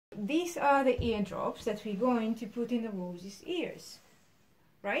these are the eardrops that we're going to put in the Rose's ears,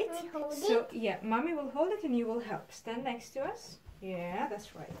 right? So yeah, Mommy will hold it and you will help. Stand next to us. Yeah,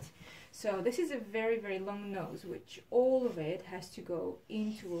 that's right. So this is a very, very long nose, which all of it has to go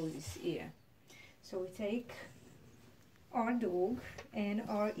into Rose's ear. So we take our dog and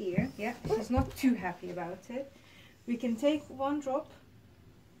our ear. Yeah, she's not too happy about it. We can take one drop,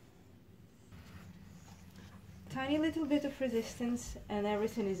 tiny little bit of resistance, and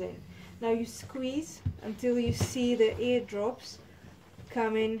everything is in. Now you squeeze until you see the eardrops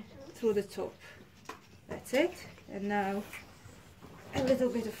coming through the top. That's it. And now a little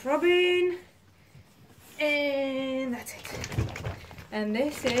bit of rubbing, and that's it. And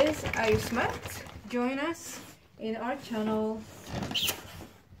this is Are You Smart? Join us in our channel.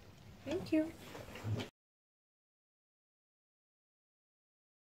 Thank you.